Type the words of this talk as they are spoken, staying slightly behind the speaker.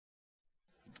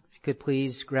you could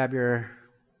please grab your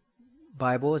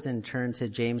Bibles and turn to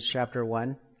James chapter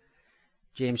 1.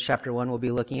 James chapter 1, we'll be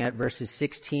looking at verses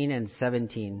 16 and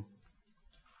 17.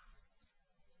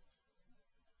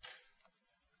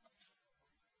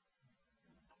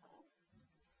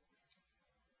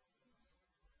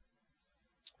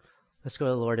 Let's go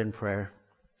to the Lord in prayer.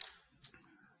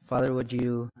 Father, would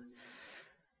you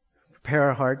prepare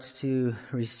our hearts to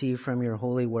receive from your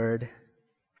holy word,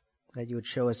 that you would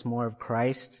show us more of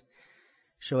Christ,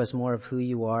 show us more of who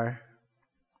you are,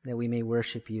 that we may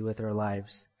worship you with our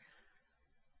lives.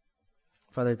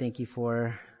 Father, thank you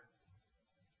for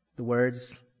the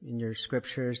words in your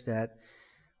scriptures that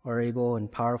are able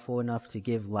and powerful enough to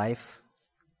give life.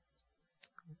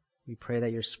 We pray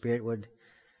that your Spirit would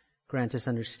grant us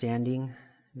understanding,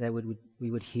 that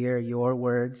we would hear your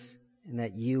words, and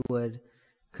that you would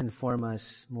conform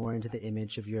us more into the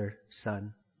image of your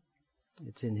Son.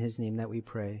 It's in his name that we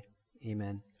pray.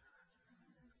 Amen.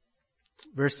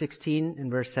 Verse 16 and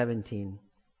verse 17.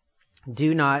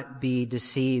 Do not be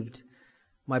deceived,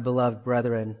 my beloved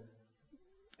brethren.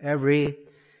 Every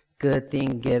good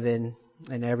thing given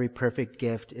and every perfect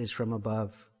gift is from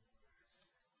above,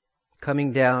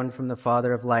 coming down from the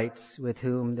Father of lights, with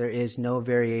whom there is no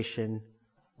variation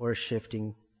or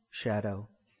shifting shadow.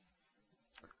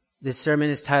 This sermon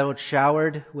is titled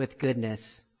Showered with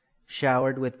Goodness.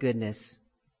 Showered with Goodness.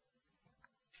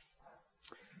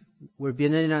 We're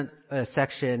beginning a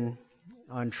section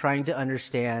on trying to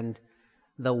understand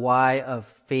the why of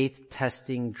faith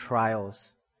testing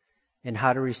trials and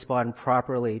how to respond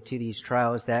properly to these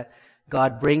trials that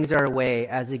God brings our way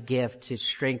as a gift to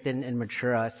strengthen and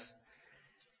mature us.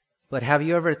 But have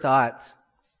you ever thought,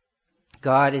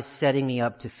 God is setting me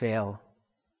up to fail?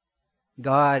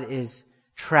 God is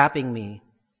trapping me.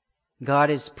 God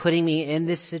is putting me in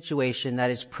this situation that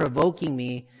is provoking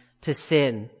me to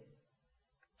sin.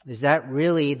 Is that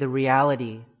really the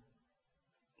reality?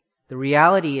 The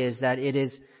reality is that it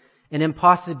is an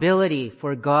impossibility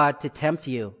for God to tempt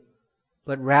you,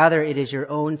 but rather it is your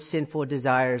own sinful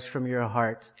desires from your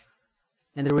heart.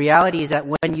 And the reality is that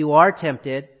when you are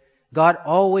tempted, God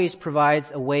always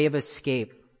provides a way of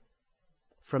escape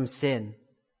from sin.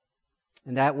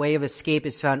 And that way of escape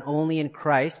is found only in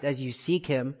Christ as you seek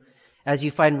him, as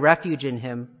you find refuge in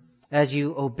him, as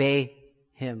you obey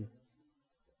him.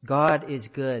 God is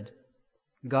good.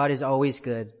 God is always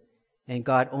good. And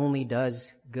God only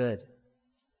does good.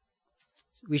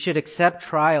 We should accept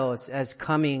trials as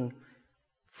coming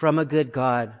from a good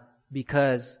God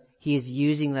because he is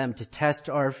using them to test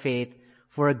our faith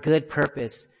for a good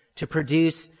purpose, to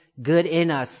produce good in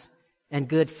us and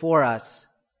good for us,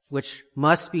 which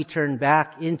must be turned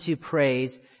back into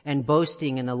praise and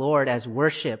boasting in the Lord as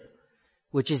worship,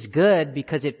 which is good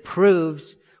because it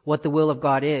proves what the will of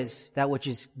God is, that which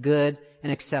is good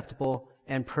and acceptable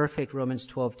and perfect, Romans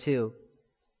 12:2.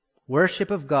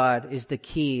 Worship of God is the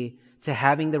key to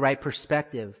having the right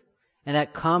perspective, and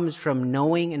that comes from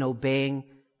knowing and obeying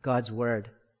God's word.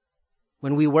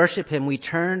 When we worship him, we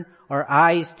turn our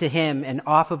eyes to him and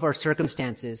off of our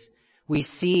circumstances. We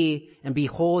see and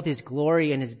behold his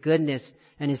glory and his goodness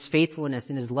and his faithfulness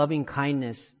and his loving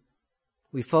kindness.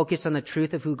 We focus on the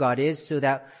truth of who God is so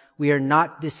that we are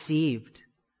not deceived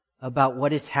about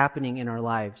what is happening in our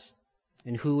lives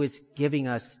and who is giving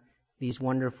us these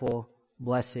wonderful,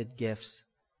 blessed gifts.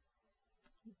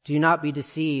 Do not be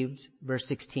deceived, verse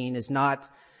 16, is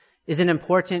an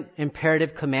important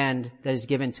imperative command that is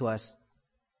given to us.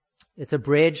 It's a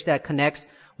bridge that connects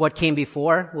what came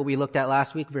before, what we looked at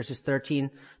last week, verses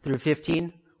 13 through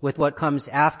 15, with what comes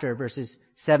after, verses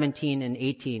 17 and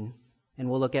 18. And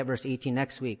we'll look at verse 18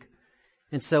 next week.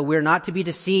 And so we're not to be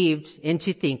deceived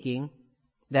into thinking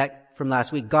that, from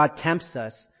last week, God tempts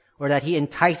us, or that he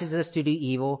entices us to do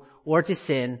evil, or to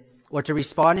sin, or to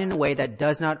respond in a way that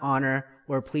does not honor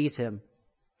or please him.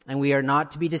 And we are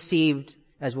not to be deceived,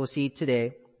 as we'll see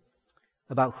today,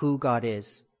 about who God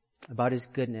is, about his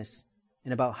goodness,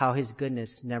 and about how his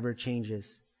goodness never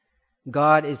changes.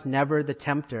 God is never the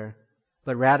tempter,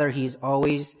 but rather he's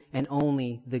always and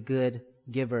only the good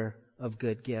giver of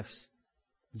good gifts.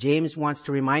 James wants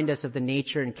to remind us of the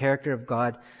nature and character of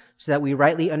God so that we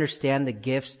rightly understand the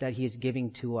gifts that he is giving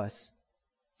to us.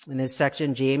 In this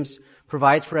section, James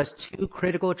provides for us two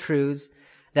critical truths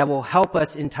that will help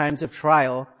us in times of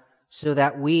trial so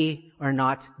that we are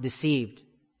not deceived.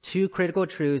 Two critical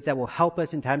truths that will help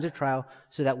us in times of trial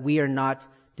so that we are not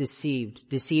deceived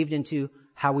into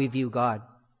how we view God.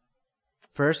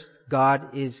 First,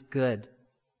 God is good.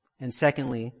 And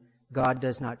secondly, God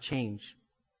does not change.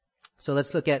 So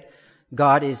let's look at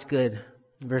God is good,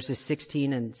 verses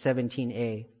 16 and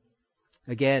 17a.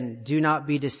 Again, do not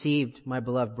be deceived, my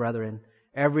beloved brethren.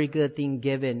 Every good thing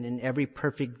given and every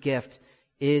perfect gift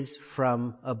is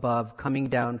from above, coming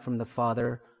down from the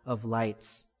Father of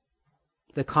lights.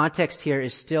 The context here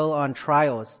is still on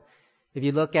trials. If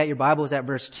you look at your Bibles at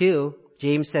verse 2,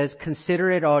 James says, "Consider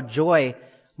it all joy,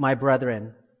 my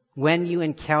brethren, when you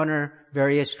encounter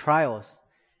various trials."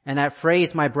 And that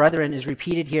phrase, my brethren, is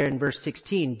repeated here in verse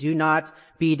 16. Do not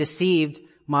be deceived,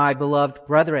 my beloved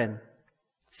brethren.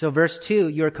 So verse 2,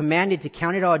 you are commanded to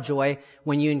count it all joy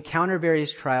when you encounter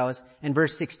various trials. And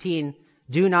verse 16,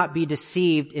 do not be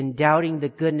deceived in doubting the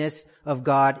goodness of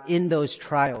God in those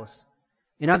trials.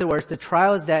 In other words, the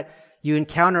trials that you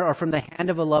encounter are from the hand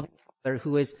of a loving Father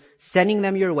who is sending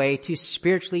them your way to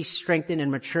spiritually strengthen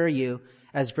and mature you,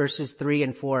 as verses 3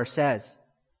 and 4 says.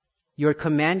 You are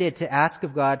commanded to ask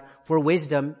of God for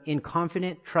wisdom in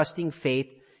confident, trusting faith,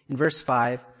 in verse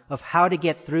 5, of how to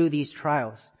get through these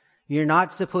trials. You're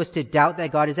not supposed to doubt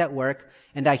that God is at work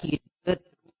and that He is good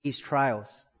through these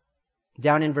trials.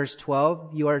 Down in verse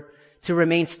 12, you are to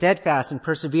remain steadfast and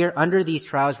persevere under these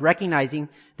trials, recognizing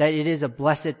that it is a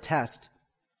blessed test.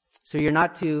 So you're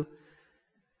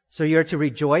to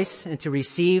rejoice and to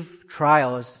receive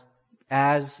trials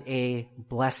as a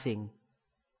blessing.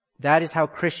 That is how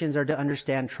Christians are to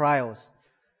understand trials.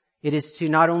 It is to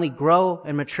not only grow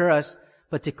and mature us,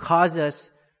 but to cause us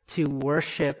to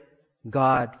worship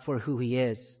God for who He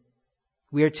is.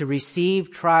 We are to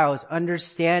receive trials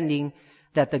understanding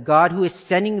that the God who is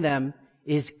sending them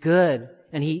is good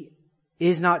and He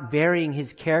is not varying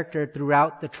His character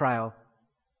throughout the trial.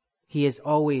 He is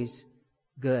always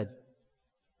good.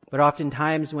 But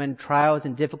oftentimes when trials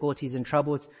and difficulties and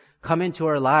troubles come into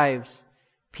our lives,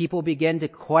 people begin to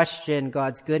question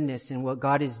God's goodness and what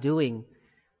God is doing.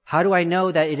 How do I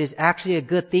know that it is actually a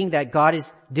good thing that God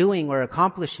is doing or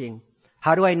accomplishing?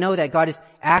 How do I know that God is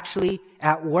actually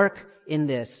at work in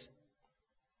this?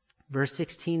 Verse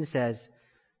 16 says,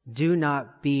 do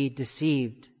not be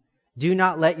deceived. Do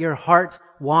not let your heart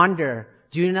wander.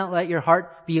 Do not let your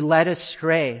heart be led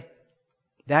astray.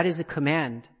 That is a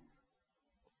command.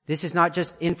 This is not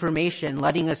just information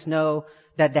letting us know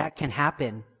that that can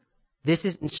happen. This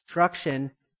is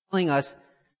instruction telling us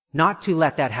not to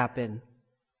let that happen.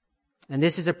 And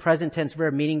this is a present tense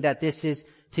verb, meaning that this is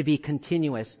to be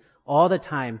continuous all the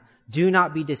time. Do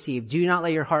not be deceived. Do not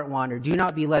let your heart wander. Do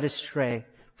not be led astray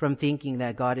from thinking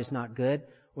that God is not good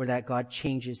or that God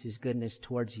changes His goodness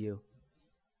towards you.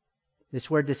 This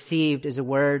word deceived is a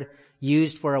word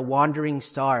used for a wandering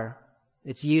star.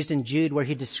 It's used in Jude where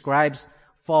he describes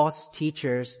false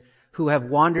teachers who have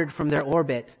wandered from their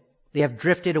orbit. They have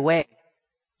drifted away.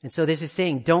 And so this is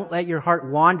saying, don't let your heart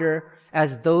wander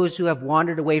as those who have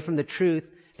wandered away from the truth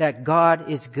that God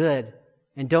is good.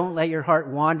 And don't let your heart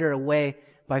wander away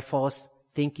by false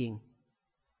thinking.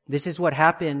 This is what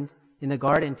happened in the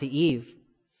garden to Eve.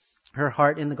 Her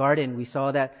heart in the garden, we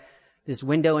saw that this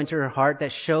window into her heart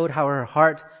that showed how her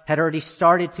heart had already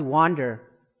started to wander.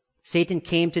 Satan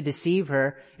came to deceive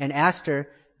her and asked her,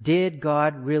 did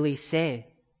God really say?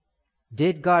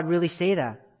 Did God really say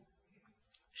that?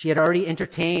 She had already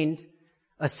entertained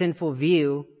a sinful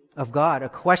view of God, a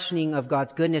questioning of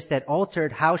God's goodness that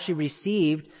altered how she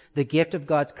received the gift of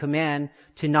God's command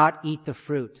to not eat the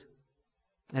fruit.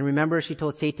 And remember, she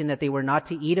told Satan that they were not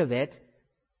to eat of it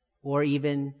or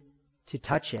even to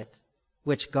touch it,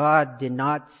 which God did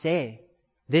not say.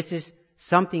 This is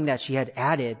something that she had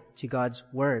added to God's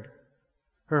word.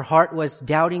 Her heart was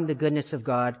doubting the goodness of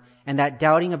God, and that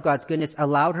doubting of God's goodness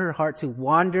allowed her heart to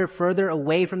wander further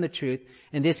away from the truth,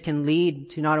 and this can lead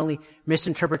to not only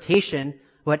misinterpretation,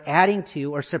 but adding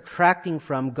to or subtracting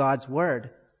from God's word.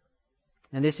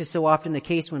 And this is so often the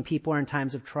case when people are in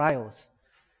times of trials.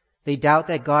 They doubt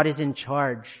that God is in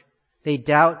charge. They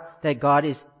doubt that God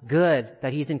is good,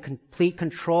 that He's in complete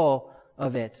control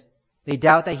of it. They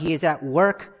doubt that He is at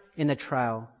work in the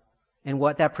trial. And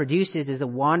what that produces is a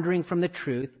wandering from the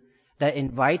truth that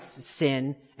invites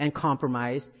sin and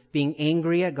compromise, being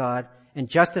angry at God and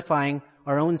justifying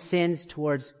our own sins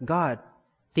towards God,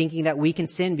 thinking that we can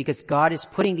sin because God is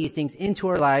putting these things into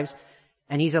our lives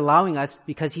and He's allowing us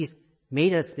because He's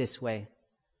made us this way.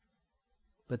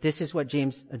 But this is what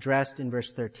James addressed in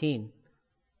verse 13.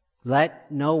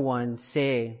 Let no one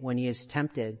say when he is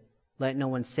tempted, let no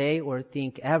one say or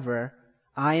think ever,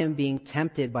 I am being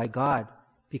tempted by God,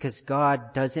 because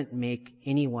God doesn't make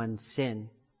anyone sin.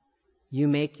 You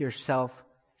make yourself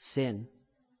sin.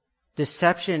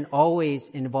 Deception always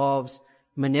involves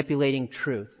manipulating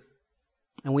truth,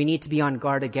 and we need to be on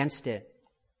guard against it.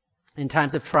 In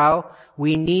times of trial,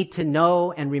 we need to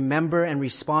know and remember and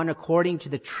respond according to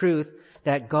the truth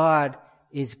that God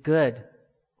is good.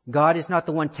 God is not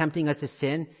the one tempting us to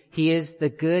sin. He is the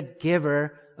good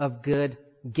giver of good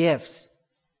gifts.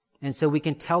 And so we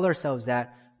can tell ourselves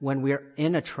that when we're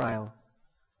in a trial.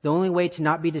 The only way to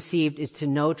not be deceived is to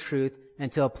know truth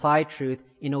and to apply truth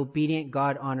in obedient,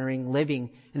 God-honoring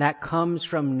living. And that comes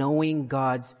from knowing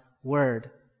God's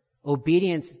word.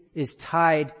 Obedience is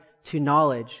tied to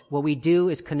knowledge. What we do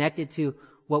is connected to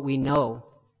what we know.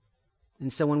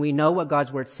 And so when we know what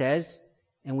God's word says,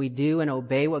 and we do and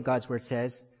obey what God's word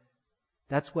says,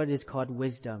 that's what is called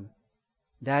wisdom.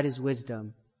 That is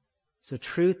wisdom. So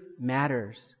truth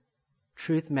matters.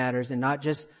 Truth matters, and not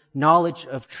just knowledge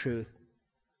of truth,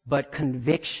 but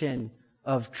conviction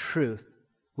of truth,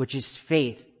 which is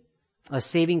faith. A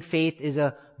saving faith is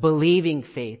a believing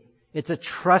faith. It's a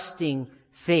trusting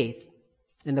faith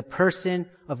in the person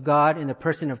of God, in the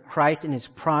person of Christ, in His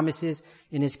promises,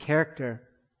 in His character.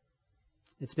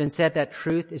 It's been said that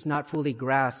truth is not fully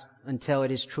grasped until it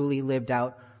is truly lived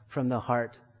out from the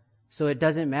heart. So it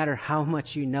doesn't matter how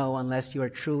much you know unless you are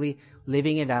truly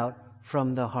living it out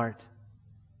from the heart.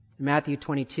 In Matthew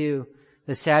 22,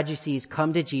 the Sadducees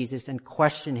come to Jesus and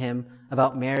question Him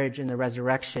about marriage and the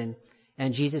resurrection.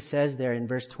 And Jesus says there in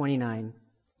verse 29,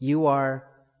 "You are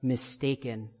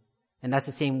mistaken." And that's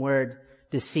the same word,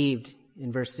 deceived,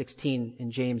 in verse 16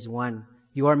 in James 1.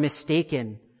 You are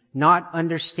mistaken, not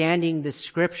understanding the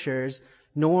scriptures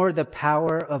nor the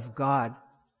power of God.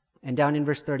 And down in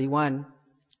verse 31,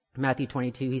 Matthew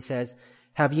 22, He says,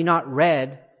 "Have you not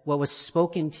read what was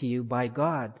spoken to you by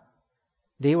God?"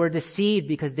 They were deceived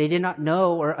because they did not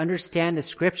know or understand the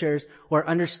scriptures or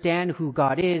understand who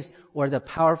God is or the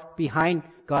power behind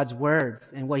God's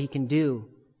words and what He can do.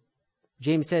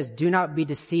 James says, "Do not be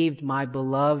deceived, my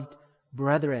beloved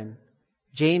brethren."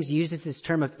 James uses this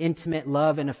term of intimate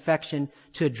love and affection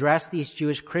to address these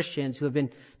Jewish Christians who have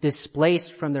been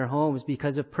displaced from their homes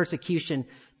because of persecution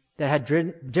that had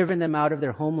driven them out of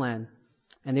their homeland.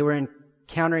 And they were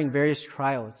encountering various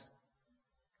trials.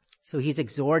 So he's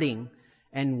exhorting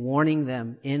and warning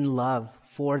them in love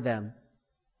for them.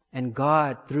 And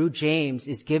God, through James,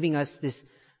 is giving us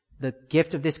the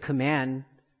gift of this command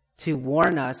to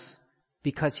warn us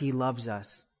because He loves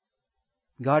us.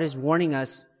 God is warning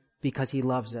us because He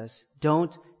loves us.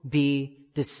 Don't be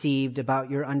deceived about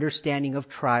your understanding of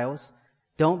trials.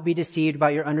 Don't be deceived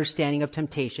about your understanding of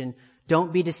temptation.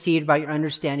 Don't be deceived about your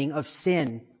understanding of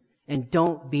sin. And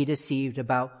don't be deceived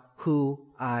about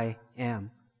who I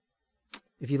am.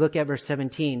 If you look at verse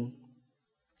 17,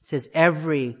 it says,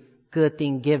 "Every good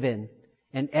thing given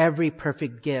and every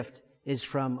perfect gift is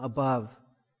from above."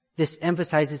 This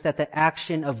emphasizes that the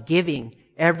action of giving,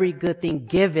 every good thing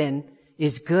given,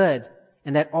 is good,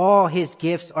 and that all His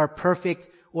gifts are perfect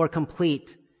or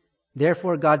complete.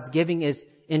 Therefore, God's giving is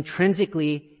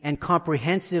intrinsically and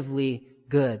comprehensively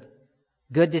good.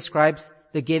 Good describes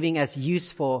the giving as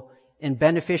useful and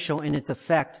beneficial in its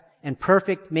effect, and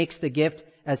perfect marks the gift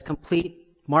as complete,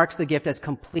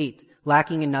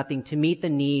 lacking in nothing, to meet the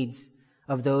needs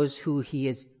of those who He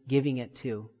is giving it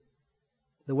to.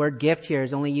 The word gift here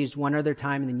is only used one other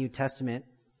time in the New Testament,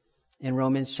 in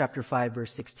Romans chapter 5,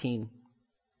 verse 16.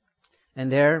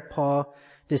 And there, Paul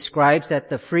describes that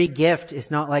the free gift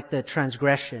is not like the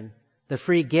transgression. The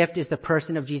free gift is the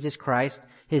person of Jesus Christ,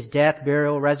 His death,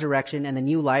 burial, resurrection, and the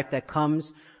new life that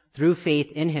comes through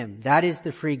faith in Him. That is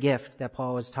the free gift that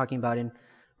Paul was talking about in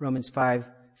Romans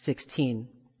 5:16.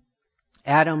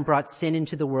 Adam brought sin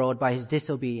into the world by his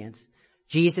disobedience.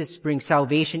 Jesus brings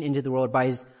salvation into the world by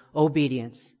His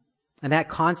obedience. And that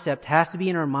concept has to be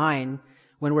in our mind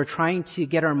when we're trying to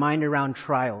get our mind around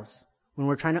trials, when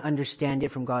we're trying to understand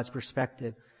it from God's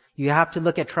perspective. You have to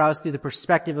look at trials through the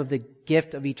perspective of the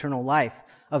gift of eternal life,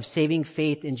 of saving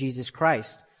faith in Jesus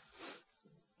Christ.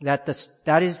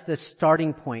 That is the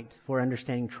starting point for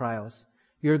understanding trials.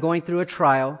 You're going through a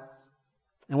trial,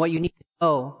 and what you need to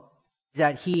know is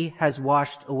that He has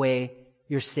washed away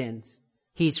your sins.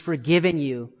 He's forgiven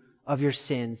you of your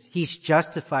sins. He's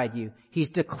justified you.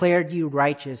 He's declared you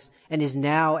righteous and is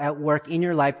now at work in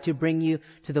your life to bring you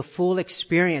to the full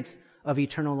experience of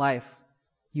eternal life.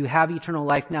 You have eternal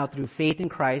life now through faith in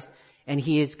Christ, and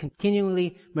He is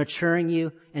continually maturing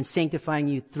you and sanctifying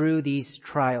you through these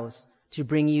trials to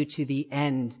bring you to the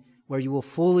end where you will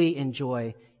fully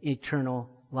enjoy eternal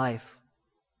life.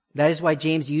 That is why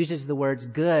James uses the words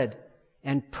good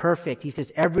and perfect. He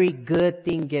says every good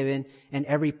thing given and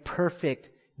every perfect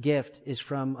gift is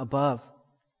from above.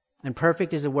 And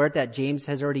perfect is a word that James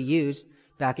has already used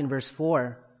back in verse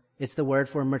 4. It's the word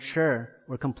for mature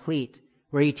or complete,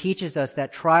 where he teaches us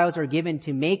that trials are given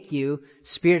to make you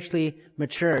spiritually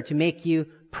mature, to make you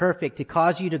perfect, to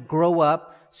cause you to grow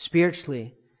up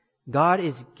spiritually. God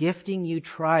is gifting you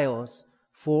trials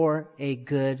for a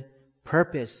good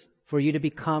purpose, for you to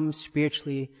become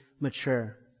spiritually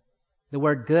mature. The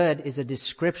word good is a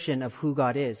description of who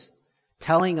God is,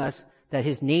 telling us that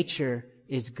his nature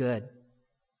is good.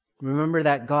 Remember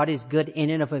that God is good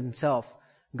in and of himself.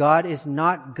 God is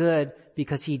not good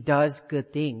because he does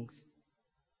good things.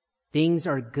 Things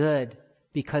are good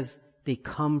because they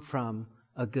come from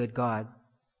a good God.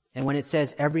 And when it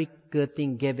says every good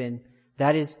thing given,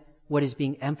 that is what is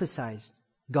being emphasized.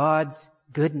 God's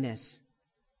goodness.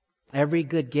 Every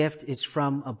good gift is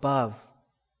from above.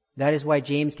 That is why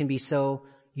James can be so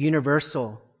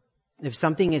universal. If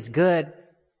something is good,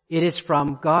 it is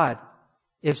from God.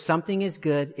 If something is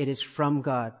good, it is from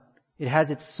God. It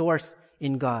has its source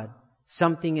in God.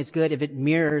 Something is good if it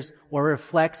mirrors or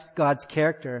reflects God's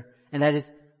character, and that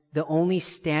is the only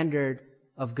standard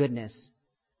of goodness.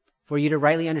 For you to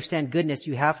rightly understand goodness,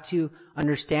 you have to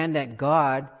understand that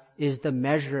God is the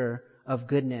measure of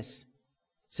goodness.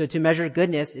 So to measure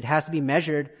goodness, it has to be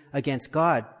measured against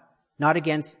God, not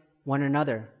against one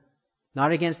another,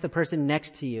 not against the person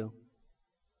next to you.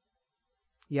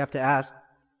 You have to ask,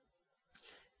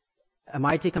 am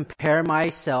I to compare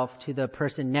myself to the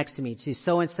person next to me, to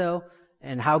so-and-so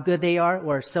and how good they are,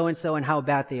 or so-and-so and how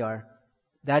bad they are?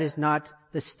 That is not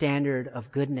the standard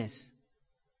of goodness.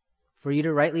 For you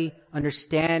to rightly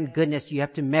understand goodness, you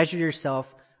have to measure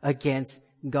yourself against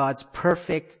God's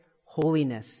perfect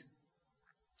holiness.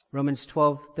 Romans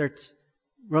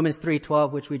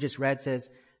 3:12, which we just read, says,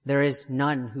 there is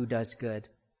none who does good.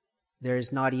 There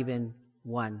is not even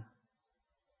one.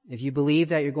 If you believe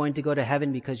that you're going to go to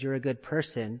heaven because you're a good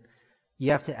person,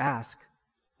 you have to ask,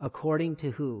 according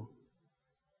to who?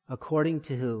 According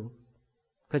to who?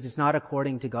 Because it's not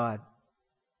according to God.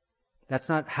 That's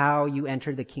not how you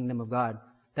enter the kingdom of God.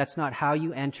 That's not how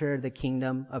you enter the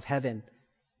kingdom of heaven.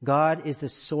 God is the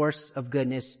source of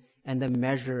goodness and the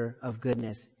measure of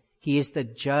goodness. He is the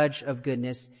judge of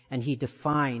goodness, and he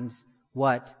defines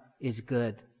what is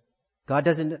good.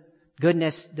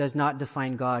 Goodness does not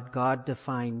define God. God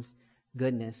defines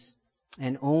goodness.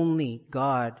 And only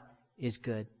God is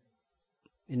good.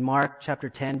 In Mark chapter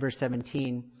 10, verse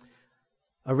 17,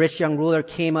 a rich young ruler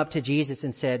came up to Jesus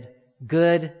and said,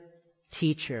 "Good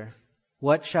teacher,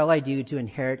 what shall I do to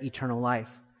inherit eternal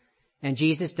life?" And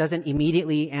Jesus doesn't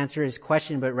immediately answer his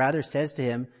question, but rather says to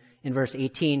him in verse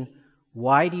 18,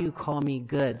 "Why do you call me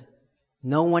good?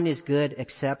 No one is good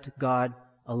except God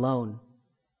alone."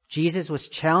 Jesus was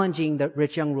challenging the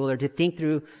rich young ruler to think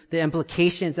through the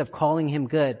implications of calling him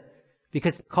good,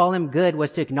 because to call him good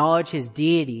was to acknowledge his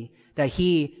deity, that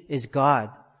he is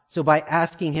God. So by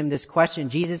asking him this question,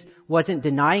 Jesus wasn't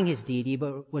denying his deity,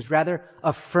 but was rather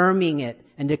affirming it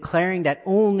and declaring that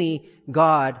only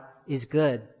God is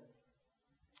good.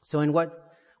 So in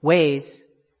what ways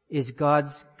is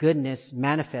God's goodness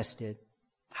manifested?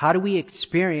 How do we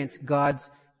experience God's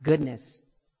goodness?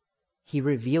 He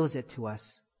reveals it to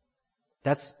us.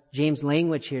 That's James'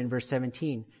 language here in verse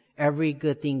 17. Every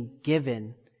good thing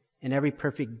given and every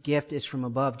perfect gift is from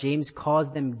above. James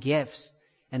calls them gifts,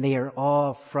 and they are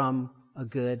all from a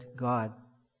good God.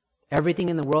 Everything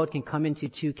in the world can come into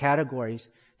two categories.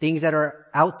 Things that are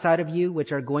outside of you,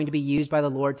 which are going to be used by the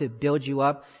Lord to build you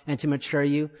up and to mature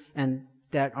you, and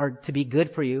that are to be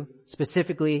good for you,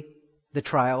 specifically the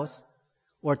trials,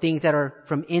 or things that are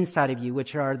from inside of you,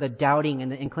 which are the doubting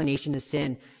and the inclination to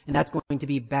sin, and that's going to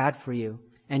be bad for you.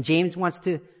 And James wants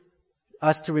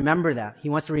us to remember that. He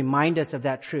wants to remind us of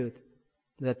that truth.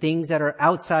 The things that are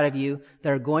outside of you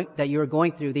that you are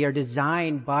going through, they are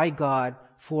designed by God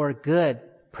for good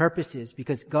purposes,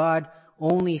 because God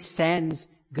only sends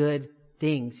good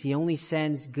things. He only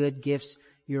sends good gifts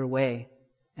your way.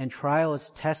 And trials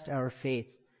test our faith.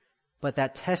 But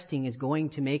that testing is going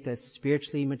to make us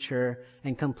spiritually mature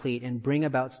and complete and bring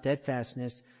about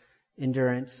steadfastness,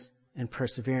 endurance, and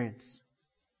perseverance.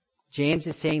 James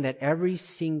is saying that every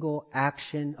single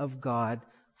action of God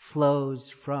flows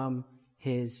from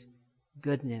his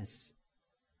goodness.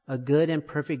 A good and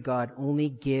perfect God only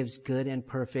gives good and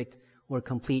perfect or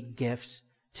complete gifts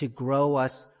to grow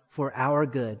us for our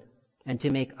good and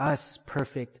to make us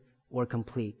perfect or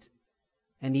complete.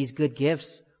 And these good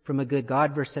gifts from a good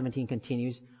God, verse 17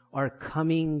 continues, are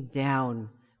coming down,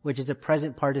 which is a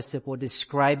present participle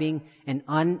describing an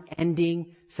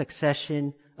unending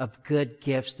succession of good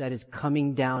gifts that is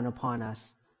coming down upon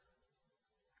us.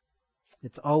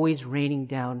 It's always raining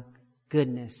down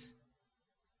goodness.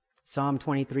 Psalm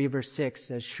 23 verse 6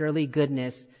 says, "Surely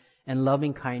goodness and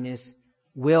loving kindness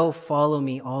will follow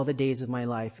me all the days of my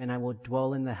life, and I will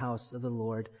dwell in the house of the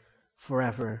Lord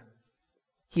forever."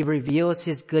 He reveals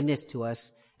his goodness to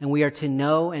us, and we are to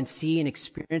know and see and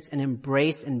experience and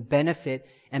embrace and benefit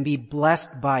and be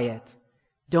blessed by it.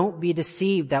 Don't be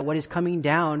deceived that what is coming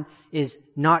down is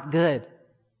not good,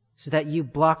 so that you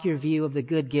block your view of the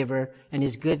good giver and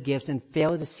his good gifts and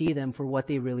fail to see them for what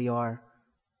they really are.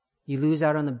 You lose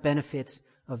out on the benefits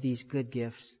of these good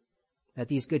gifts, that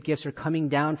these good gifts are coming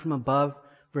down from above.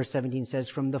 Verse 17 says,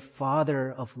 from the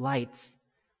Father of lights,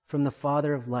 from the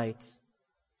Father of lights.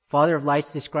 Father of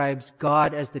lights describes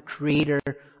God as the creator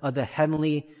of the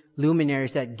heavenly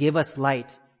luminaries that give us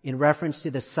light, in reference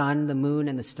to the sun, the moon,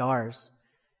 and the stars.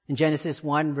 In Genesis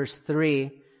 1, verse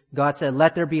 3, God said,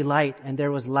 let there be light, and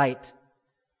there was light.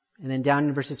 And then down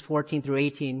in verses 14 through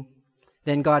 18,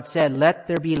 then God said, let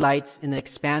there be lights in the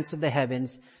expanse of the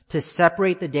heavens to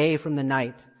separate the day from the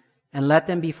night, and let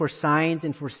them be for signs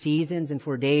and for seasons and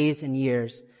for days and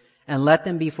years. And let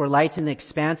them be for lights in the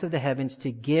expanse of the heavens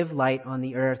to give light on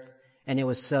the earth. And it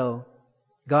was so.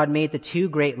 God made the two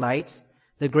great lights,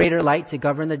 the greater light to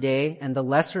govern the day and the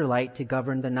lesser light to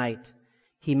govern the night.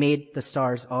 He made the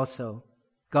stars also.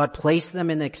 God placed them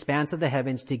in the expanse of the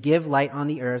heavens to give light on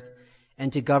the earth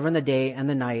and to govern the day and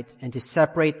the night and to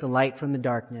separate the light from the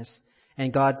darkness.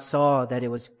 And God saw that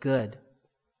it was good.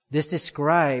 This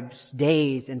describes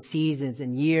days and seasons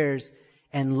and years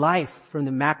and life from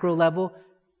the macro level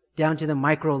down to the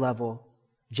micro level.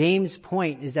 James'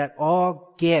 point is that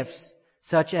all gifts,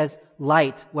 such as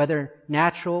light, whether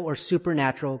natural or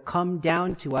supernatural, come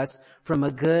down to us from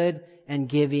a good and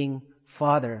giving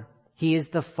Father. He is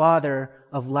the Father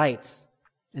of lights.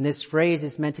 And this phrase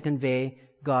is meant to convey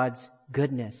God's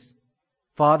goodness.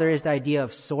 Father is the idea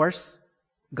of source.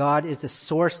 God is the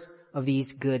source of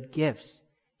these good gifts.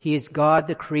 He is God,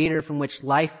 the creator from which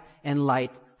life and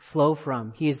light flow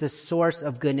from. He is the source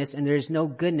of goodness, and there is no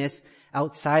goodness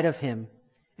outside of him.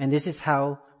 And this is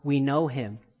how we know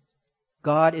him.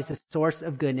 God is the source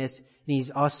of goodness, and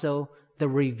he's also the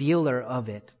revealer of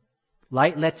it.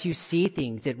 Light lets you see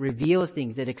things. It reveals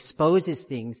things. It exposes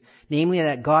things. Namely,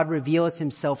 that God reveals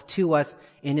himself to us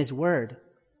in his word.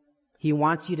 He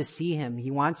wants you to see him.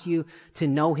 He wants you to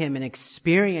know him and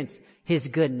experience his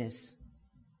goodness.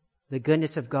 The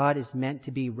goodness of God is meant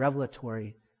to be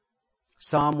revelatory.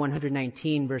 Psalm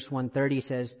 119 verse 130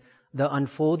 says, the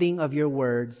unfolding of your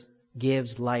words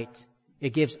gives light.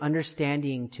 It gives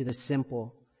understanding to the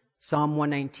simple. Psalm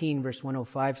 119 verse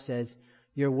 105 says,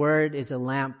 your word is a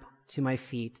lamp to my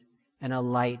feet and a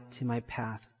light to my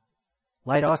path.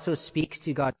 Light also speaks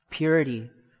to God's purity.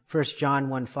 1 John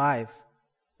 1:5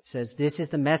 says, this is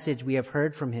the message we have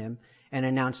heard from him and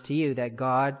announced to you, that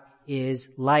God is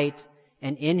light,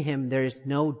 and in him there is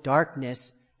no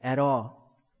darkness at all.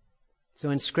 So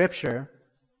in Scripture,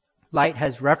 light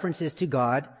has references to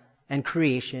God and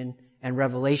creation and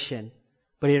revelation,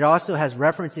 but it also has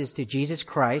references to Jesus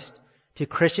Christ, to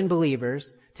Christian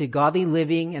believers, to godly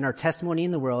living and our testimony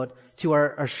in the world, to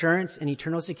our assurance and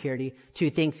eternal security,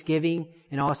 to thanksgiving,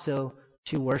 and also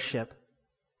to worship.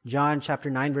 John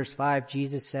chapter 9 verse 5,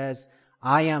 Jesus says,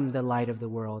 I am the light of the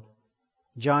world.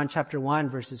 John chapter 1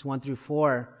 verses 1 through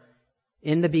 4,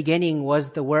 in the beginning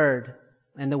was the Word,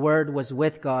 and the Word was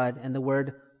with God, and the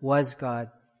Word was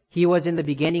God. He was in the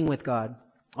beginning with God.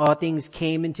 All things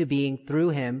came into being through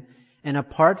him, and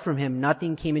apart from him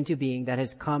nothing came into being that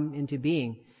has come into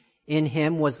being. In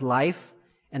him was life,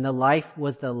 and the life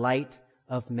was the light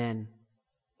of men.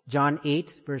 John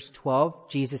 8 verse 12,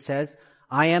 Jesus says,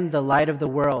 I am the light of the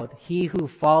world. He who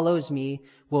follows me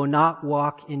will not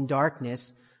walk in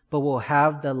darkness, but will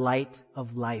have the light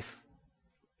of life.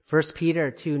 1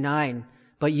 Peter 2:9,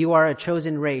 but you are a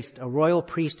chosen race, a royal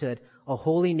priesthood, a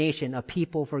holy nation, a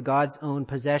people for God's own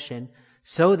possession,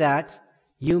 so that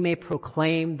you may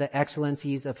proclaim the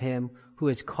excellencies of him who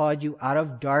has called you out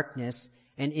of darkness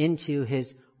and into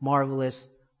his marvelous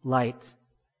light.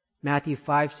 Matthew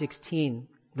 5:16,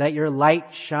 let your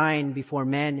light shine before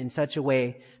men in such a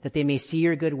way that they may see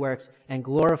your good works and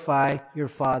glorify your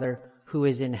Father who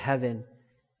is in heaven.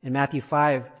 In Matthew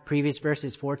 5, previous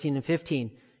verses 14 and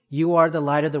 15, you are the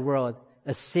light of the world.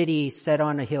 A city set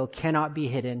on a hill cannot be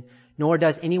hidden, nor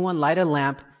does anyone light a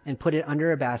lamp and put it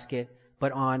under a basket,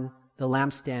 but on the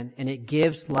lampstand, and it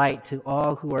gives light to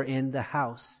all who are in the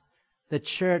house. The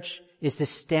church is to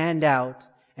stand out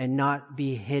and not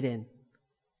be hidden.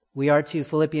 We are to,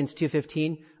 Philippians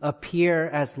 2:15, appear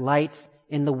as lights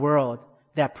in the world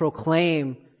that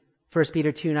proclaim, 1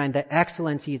 Peter 2:9, the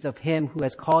excellencies of him who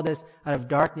has called us out of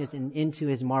darkness and into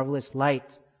his marvelous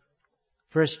light.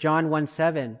 1 John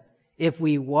 1:7, if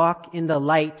we walk in the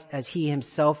light as he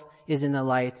himself is in the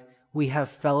light, we have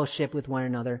fellowship with one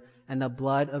another, and the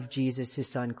blood of Jesus, his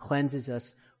son, cleanses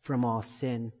us from all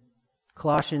sin.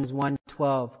 Colossians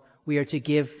 1:12, we are to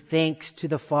give thanks to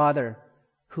the Father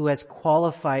who has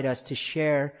qualified us to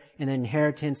share in the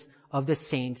inheritance of the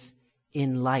saints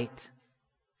in light.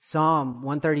 Psalm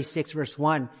 136 verse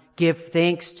 1, give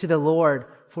thanks to the Lord,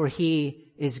 for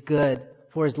he is good,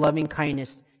 for his loving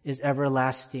kindness is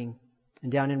everlasting.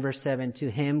 And down in verse 7, to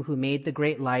him who made the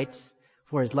great lights,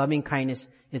 for his loving kindness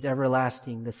is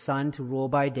everlasting, the sun to rule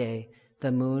by day,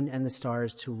 the moon and the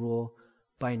stars to rule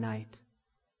by night.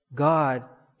 God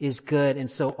is good, and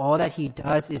so all that he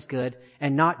does is good,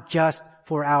 and not just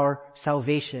for our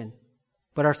salvation.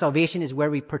 But our salvation is where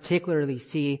we particularly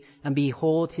see and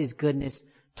behold his goodness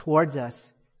towards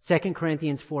us. 2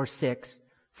 Corinthians 4:6,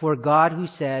 for God who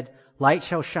said, light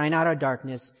shall shine out of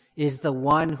darkness, is the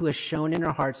one who has shown in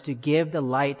our hearts to give the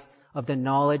light of the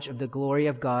knowledge of the glory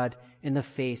of God in the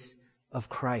face of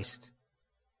Christ.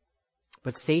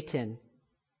 But Satan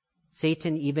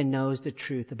even knows the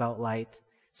truth about light,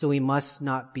 so we must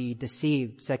not be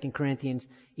deceived. 2 Corinthians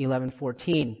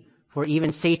 11:14, for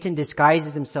even Satan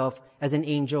disguises himself as an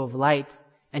angel of light,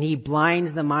 and he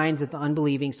blinds the minds of the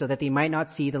unbelieving so that they might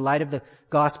not see the light of the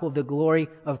gospel of the glory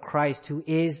of Christ, who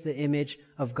is the image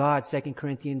of God. 2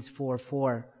 Corinthians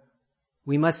 4:4.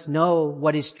 We must know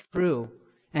what is true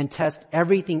and test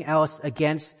everything else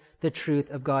against the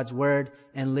truth of God's word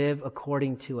and live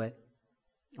according to it.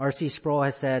 R.C. Sproul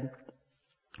has said,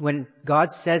 when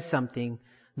God says something,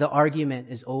 the argument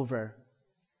is over.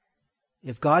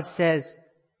 If God says,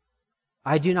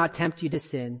 I do not tempt you to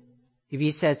sin, if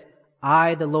he says,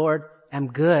 I, the Lord, am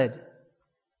good,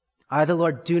 I, the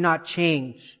Lord, do not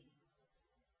change,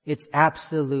 it's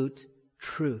absolute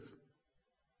truth.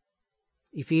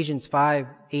 Ephesians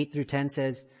 5:8-10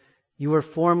 says, you were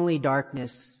formerly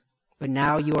darkness, but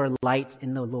now you are light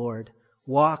in the Lord.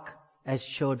 Walk as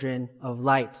children of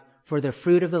light. For the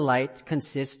fruit of the light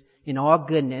consists in all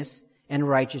goodness and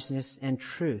righteousness and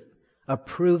truth,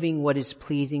 approving what is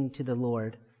pleasing to the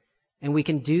Lord. And we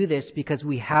can do this because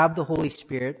we have the Holy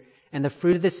Spirit, and the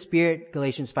fruit of the Spirit,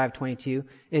 Galatians 5:22,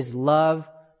 is love,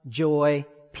 joy,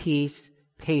 peace,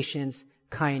 patience,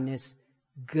 kindness,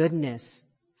 goodness,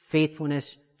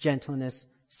 faithfulness, gentleness,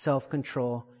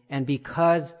 self-control. And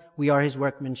because we are his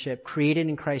workmanship, created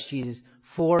in Christ Jesus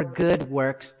for good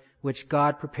works, which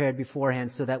God prepared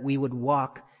beforehand so that we would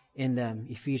walk in them.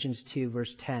 Ephesians 2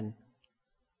 verse 10.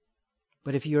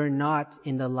 But if you are not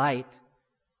in the light,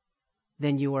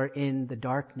 then you are in the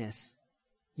darkness.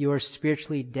 You are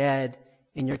spiritually dead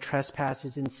in your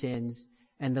trespasses and sins,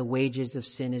 and the wages of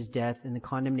sin is death and the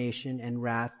condemnation and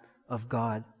wrath of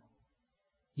God.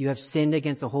 You have sinned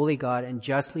against a holy God and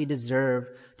justly deserve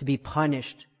to be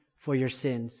punished for your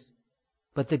sins.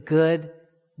 But the good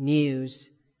news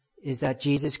is that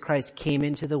Jesus Christ came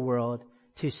into the world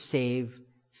to save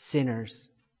sinners.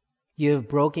 You have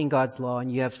broken God's law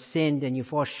and you have sinned and you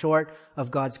fall short of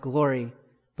God's glory.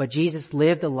 But Jesus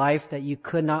lived the life that you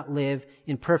could not live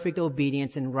in perfect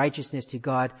obedience and righteousness to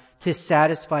God to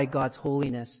satisfy God's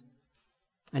holiness.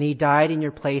 And he died in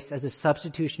your place as a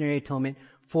substitutionary atonement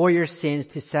for your sins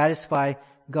to satisfy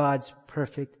God's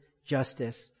perfect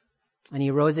justice. And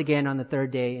he rose again on the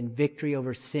third day in victory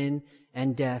over sin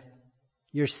and death.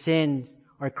 Your sins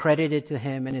are credited to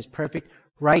him, and his perfect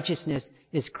righteousness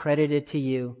is credited to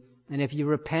you. And if you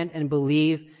repent and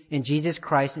believe in Jesus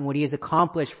Christ and what he has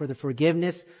accomplished for the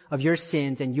forgiveness of your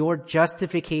sins and your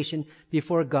justification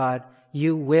before God,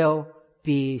 you will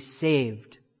be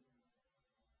saved.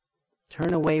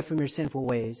 Turn away from your sinful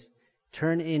ways.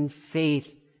 Turn in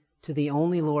faith to the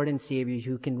only Lord and Savior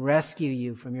who can rescue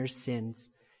you from your sins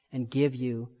and give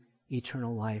you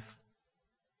eternal life.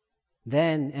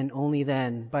 Then and only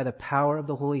then, by the power of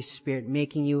the Holy Spirit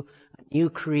making you a new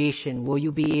creation, will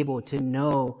you be able to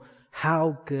know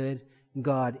how good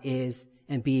God is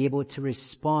and be able to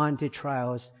respond to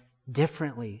trials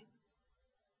differently.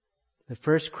 The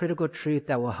first critical truth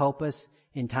that will help us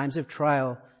in times of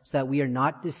trial so that we are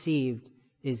not deceived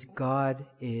is God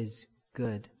is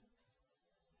good.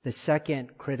 The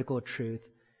second critical truth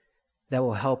that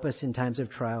will help us in times of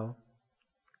trial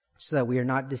so that we are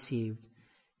not deceived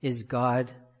is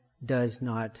God does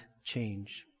not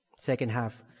change. Second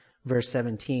half, verse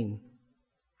 17.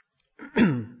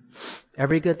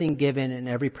 Every good thing given and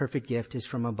every perfect gift is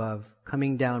from above,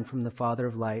 coming down from the Father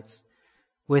of lights,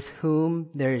 with whom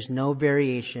there is no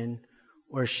variation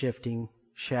or shifting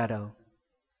shadow.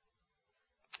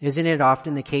 Isn't it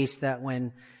often the case that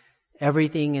when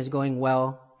everything is going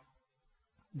well,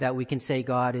 that we can say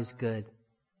God is good?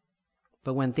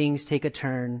 But when things take a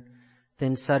turn,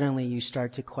 then suddenly you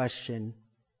start to question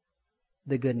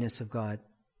the goodness of God.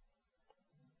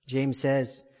 James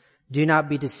says, do not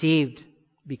be deceived,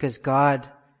 because God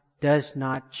does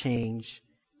not change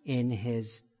in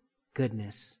his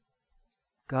goodness.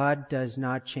 God does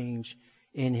not change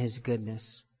in His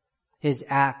goodness. His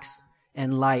acts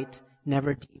and light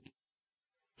never deviate.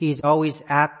 He's always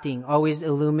acting, always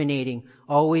illuminating,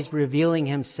 always revealing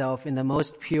Himself in the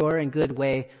most pure and good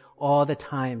way all the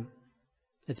time.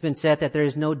 It's been said that there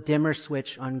is no dimmer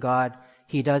switch on God.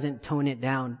 He doesn't tone it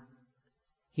down.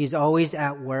 He's always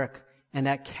at work, and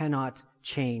that cannot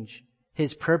change.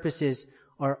 His purposes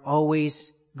are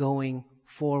always going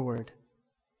forward.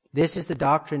 This is the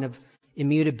doctrine of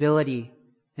immutability,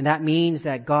 and that means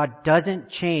that God doesn't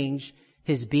change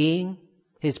His being,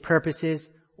 His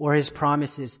purposes, or His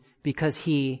promises because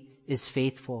He is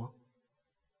faithful.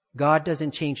 God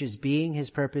doesn't change His being, His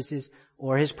purposes,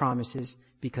 or His promises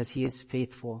because He is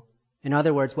faithful. In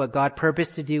other words, what God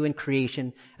purposed to do in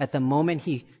creation at the moment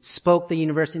He spoke the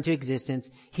universe into existence,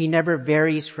 He never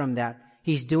varies from that.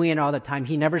 He's doing it all the time.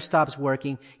 He never stops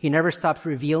working. He never stops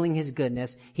revealing His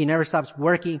goodness. He never stops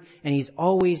working, and He's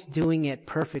always doing it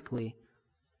perfectly.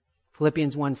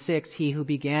 Philippians 1:6, He who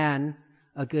began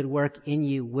a good work in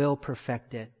you will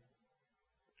perfect it.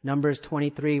 Numbers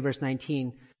 23 verse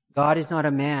 19, God is not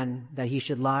a man that He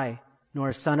should lie, nor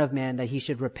a son of man that He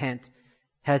should repent.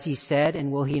 Has He said,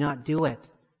 and will He not do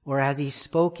it? Or has He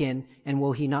spoken, and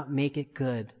will He not make it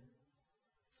good?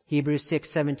 Hebrews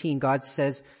 6:17, God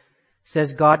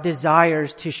says God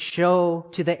desires to show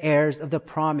to the heirs of the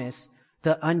promise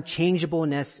the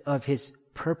unchangeableness of His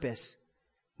purpose.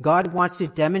 God wants to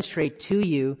demonstrate to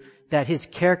you that His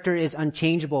character is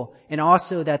unchangeable, and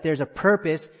also that there's a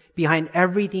purpose behind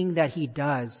everything that He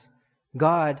does.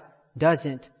 God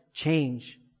doesn't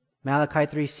change. Malachi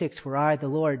 3:6, for I, the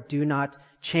Lord, do not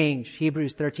change.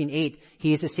 Hebrews 13:8,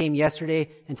 He is the same yesterday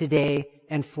and today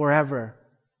and forever.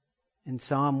 In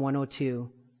Psalm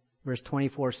 102, verse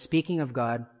 24, speaking of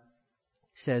God,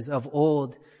 says, of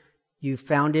old you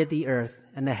founded the earth,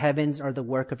 and the heavens are the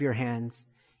work of your hands.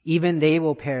 Even they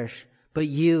will perish, but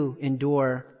you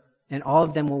endure, and all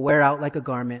of them will wear out like a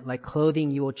garment. Like clothing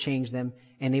you will change them,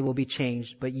 and they will be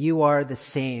changed. But you are the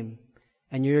same,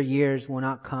 and your years will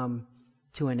not come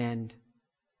to an end.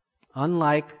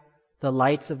 Unlike the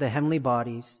lights of the heavenly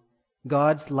bodies,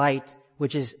 God's light,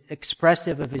 which is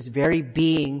expressive of His very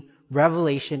being,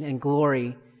 revelation, and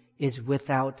glory, is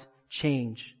without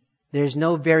change. There's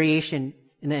no variation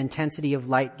in the intensity of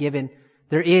light given.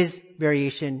 There is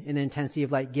variation in the intensity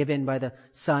of light given by the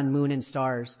sun, moon, and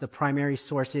stars, the primary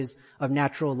sources of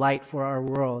natural light for our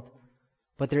world.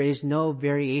 But there is no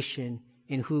variation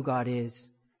in who God is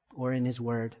or in His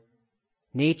word.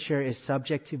 Nature is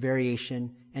subject to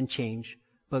variation and change,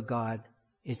 but God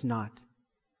is not.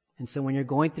 And so when you're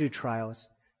going through trials,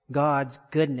 God's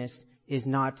goodness is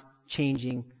not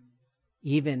changing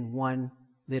even one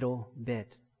little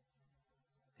bit.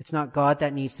 It's not God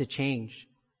that needs to change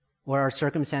or our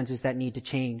circumstances that need to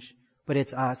change, but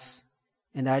it's us.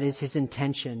 And that is His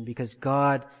intention, because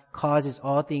God causes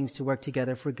all things to work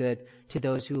together for good to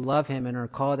those who love Him and are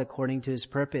called according to His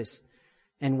purpose.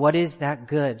 And what is that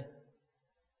good?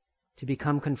 To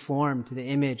become conformed to the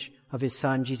image of His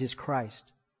Son, Jesus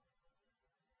Christ.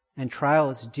 And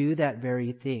trials do that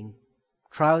very thing.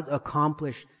 Trials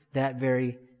accomplish that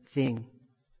very thing,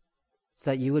 so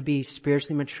that you would be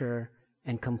spiritually mature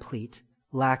and complete,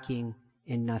 lacking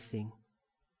in nothing.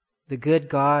 The good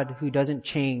God who doesn't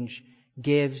change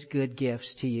gives good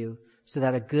gifts to you so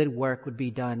that a good work would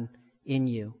be done in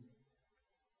you.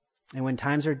 And when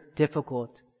times are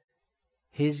difficult,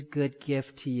 His good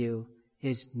gift to you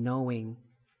is knowing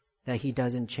that He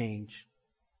doesn't change,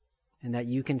 and that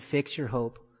you can fix your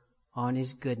hope on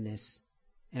His goodness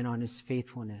and on His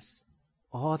faithfulness.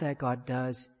 All that God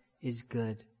does is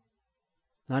good.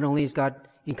 Not only is God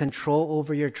in control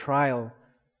over your trial,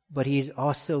 but He is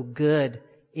also good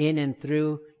in and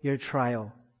through your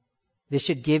trial. This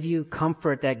should give you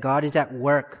comfort that God is at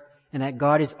work and that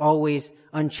God is always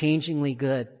unchangingly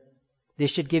good.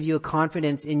 This should give you a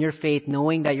confidence in your faith,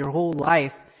 knowing that your whole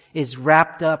life is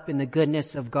wrapped up in the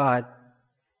goodness of God.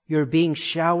 You're being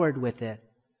showered with it.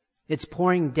 It's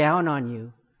pouring down on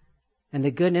you. And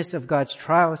the goodness of God's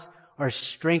trials are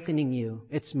strengthening you.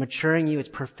 It's maturing you. It's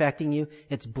perfecting you.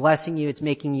 It's blessing you. It's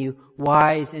making you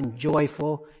wise and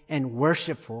joyful and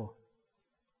worshipful.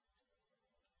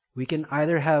 We can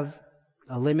either have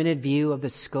a limited view of the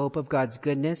scope of God's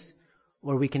goodness,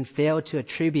 or we can fail to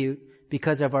attribute,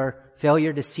 because of our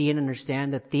failure to see and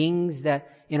understand, the things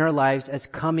that in our lives as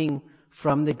coming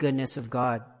from the goodness of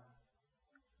God.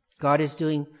 God is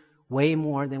doing way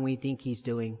more than we think He's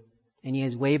doing, and He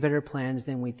has way better plans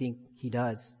than we think He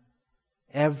does.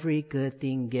 Every good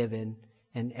thing given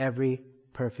and every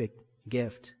perfect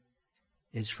gift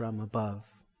is from above,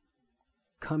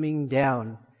 coming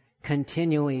down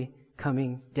continually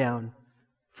coming down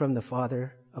from the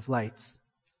Father of lights,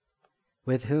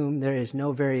 with whom there is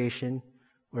no variation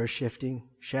or shifting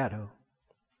shadow.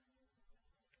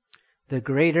 The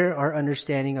greater our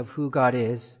understanding of who God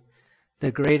is,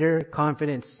 the greater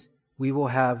confidence we will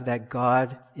have that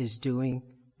God is doing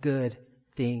good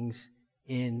things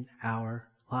in our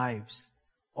lives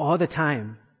all the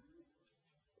time.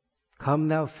 Come,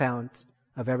 thou fount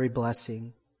of every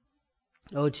blessing.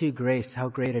 O to grace, how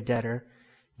great a debtor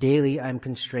daily I'm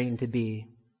constrained to be.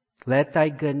 Let thy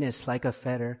goodness like a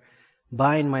fetter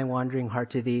bind my wandering heart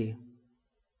to thee.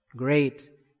 Great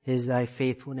is thy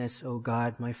faithfulness, O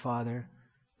God, my Father.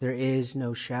 There is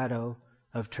no shadow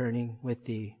of turning with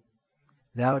thee.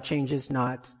 Thou changest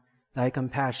not, thy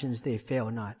compassions they fail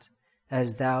not.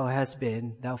 As thou hast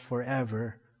been, thou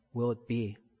forever wilt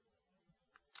be.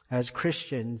 As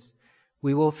Christians,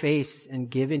 we will face and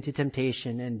give into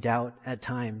temptation and doubt at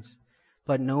times,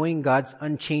 but knowing God's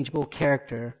unchangeable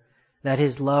character, that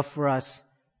His love for us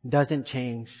doesn't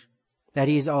change, that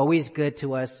He is always good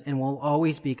to us and will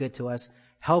always be good to us,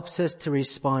 helps us to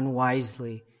respond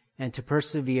wisely and to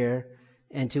persevere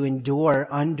and to endure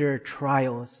under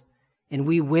trials. And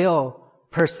we will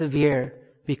persevere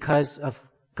because of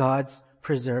God's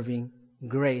preserving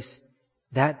grace.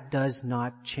 That does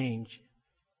not change.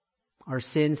 Our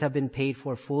sins have been paid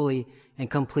for fully and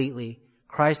completely.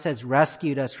 Christ has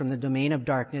rescued us from the domain of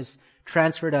darkness,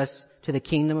 transferred us to the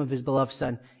kingdom of His beloved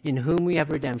Son, in whom we have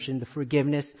redemption, the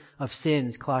forgiveness of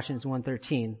sins, Colossians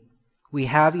 1:13. We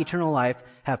have eternal life,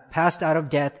 have passed out of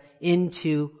death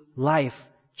into life,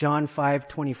 John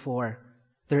 5:24.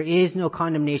 There is no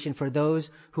condemnation for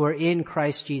those who are in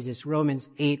Christ Jesus, Romans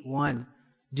 8:1.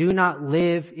 Do not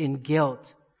live in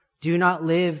guilt. Do not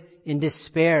live in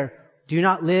despair. Do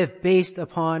not live based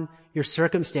upon your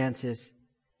circumstances.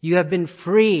 You have been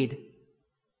freed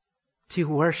to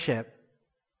worship.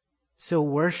 So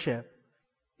worship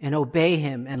and obey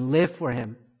Him and live for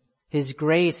Him. His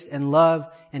grace and love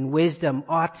and wisdom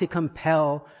ought to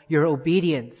compel your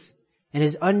obedience, and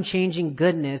His unchanging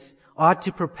goodness ought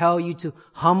to propel you to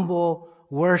humble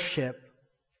worship.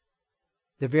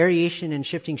 The variation and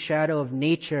shifting shadow of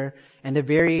nature and the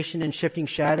variation and shifting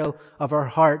shadow of our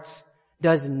hearts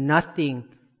does nothing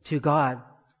to God.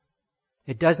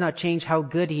 It does not change how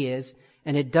good He is,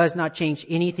 and it does not change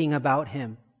anything about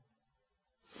Him.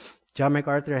 John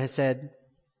MacArthur has said,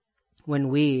 when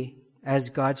we, as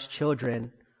God's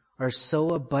children, are so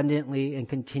abundantly and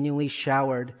continually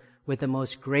showered with the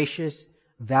most gracious,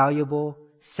 valuable,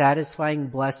 satisfying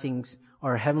blessings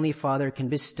our Heavenly Father can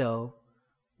bestow,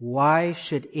 why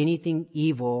should anything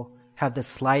evil have the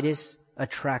slightest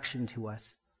attraction to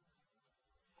us?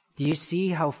 Do you see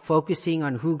how focusing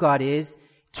on who God is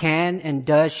can and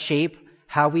does shape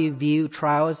how we view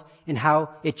trials and how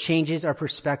it changes our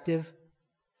perspective?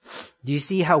 Do you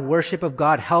see how worship of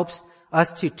God helps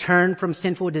us to turn from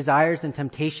sinful desires and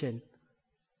temptation?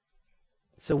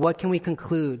 So what can we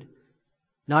conclude?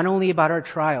 Not only about our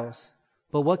trials,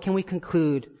 but what can we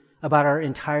conclude about our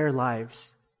entire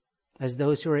lives as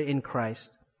those who are in Christ?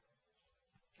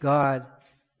 God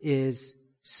is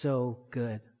so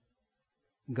good.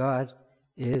 God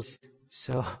is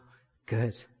so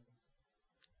good.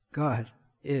 God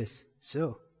is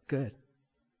so good.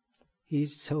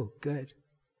 He's so good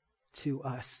to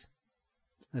us.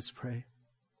 Let's pray.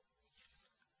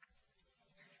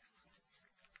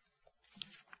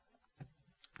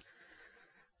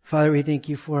 Father, we thank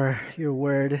You for Your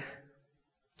word,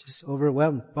 just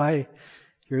overwhelmed by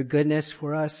Your goodness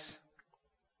for us.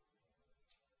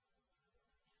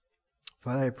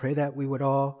 Father, I pray that we would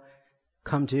all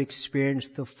come to experience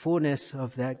the fullness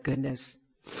of that goodness,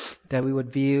 that we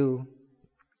would view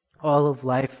all of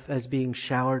life as being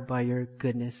showered by Your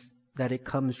goodness, that it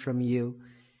comes from You,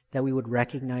 that we would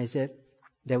recognize it,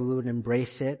 that we would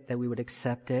embrace it, that we would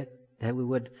accept it, that we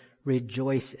would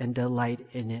rejoice and delight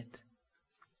in it.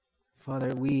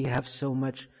 Father, we have so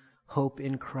much hope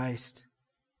in Christ.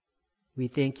 We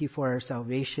thank You for our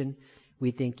salvation.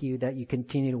 We thank You that You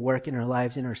continue to work in our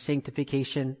lives in our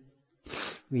sanctification.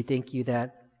 We thank You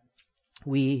that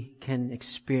we can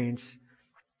experience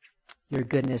Your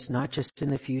goodness not just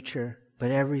in the future,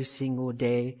 but every single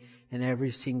day and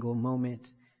every single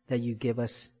moment that You give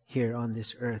us here on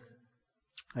this earth.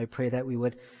 I pray that we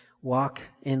would walk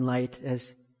in light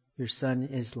as Your Son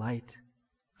is light.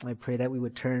 I pray that we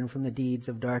would turn from the deeds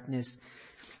of darkness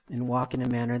and walk in a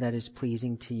manner that is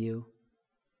pleasing to You.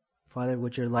 Father,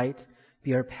 would Your light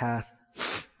be our path?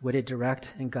 Would it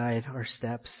direct and guide our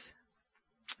steps?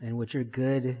 And would Your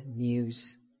good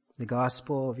news, the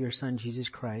gospel of Your Son, Jesus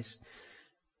Christ,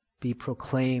 be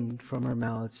proclaimed from our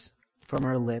mouths, from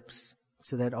our lips,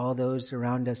 so that all those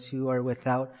around us who are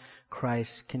without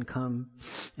Christ can come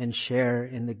and share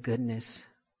in the goodness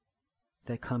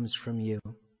that comes from you.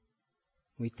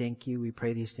 We thank you. We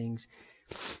pray these things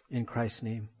in Christ's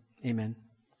name. Amen.